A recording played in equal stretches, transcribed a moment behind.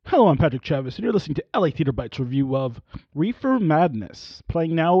Hello, I'm Patrick Travis, and you're listening to LA Theater Bites review of Reefer Madness,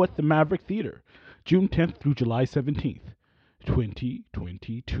 playing now at the Maverick Theatre, June 10th through July 17th,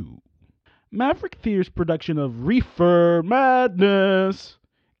 2022. Maverick Theater's production of Reefer Madness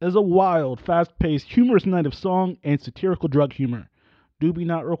is a wild, fast-paced, humorous night of song and satirical drug humor. Doobie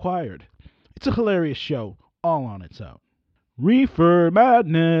not required. It's a hilarious show, all on its own. Reefer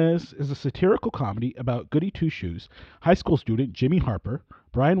Madness is a satirical comedy about Goody Two-Shoes, high school student Jimmy Harper,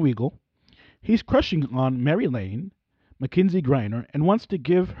 Brian Weagle. He's crushing on Mary Lane, Mackenzie Griner, and wants to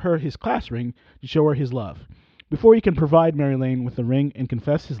give her his class ring to show her his love. Before he can provide Mary Lane with the ring and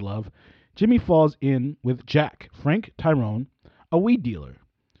confess his love, Jimmy falls in with Jack, Frank Tyrone, a weed dealer.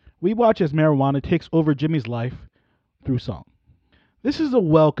 We watch as marijuana takes over Jimmy's life through song. This is a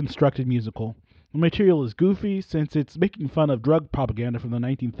well-constructed musical. The material is goofy since it's making fun of drug propaganda from the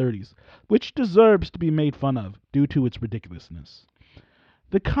 1930s, which deserves to be made fun of due to its ridiculousness.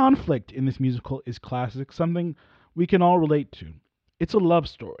 The conflict in this musical is classic, something we can all relate to. It's a love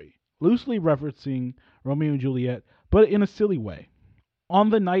story, loosely referencing Romeo and Juliet, but in a silly way. On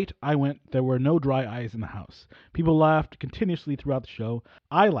the night I went, there were no dry eyes in the house. People laughed continuously throughout the show.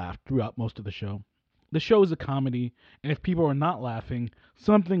 I laughed throughout most of the show. The show is a comedy, and if people are not laughing,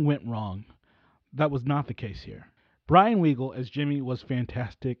 something went wrong. That was not the case here. Brian Weagle as Jimmy was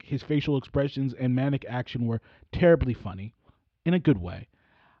fantastic. His facial expressions and manic action were terribly funny, in a good way.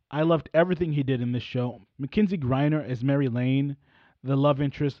 I loved everything he did in this show. Mackenzie Griner as Mary Lane, the love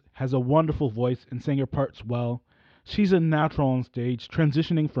interest, has a wonderful voice and sang her parts well. She's a natural on stage,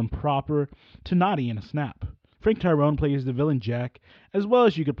 transitioning from proper to naughty in a snap. Frank Tyrone plays the villain Jack, as well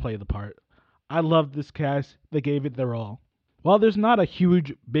as you could play the part. I loved this cast. They gave it their all. While there's not a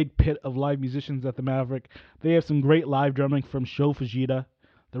huge, big pit of live musicians at the Maverick, they have some great live drumming from Sho Fujita,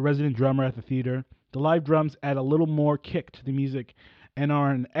 the resident drummer at the theater. The live drums add a little more kick to the music and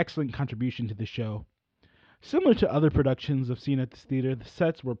are an excellent contribution to the show. Similar to other productions I've seen at this theater, the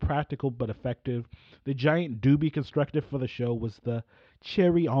sets were practical but effective. The giant doobie constructed for the show was the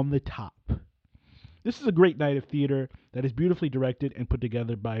cherry on the top. This is a great night of theater that is beautifully directed and put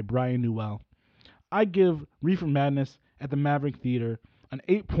together by Brian Newell. I give Reefer Madness at the Maverick Theatre an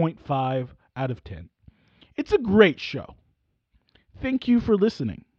 8.5 out of 10. It's a great show. Thank you for listening.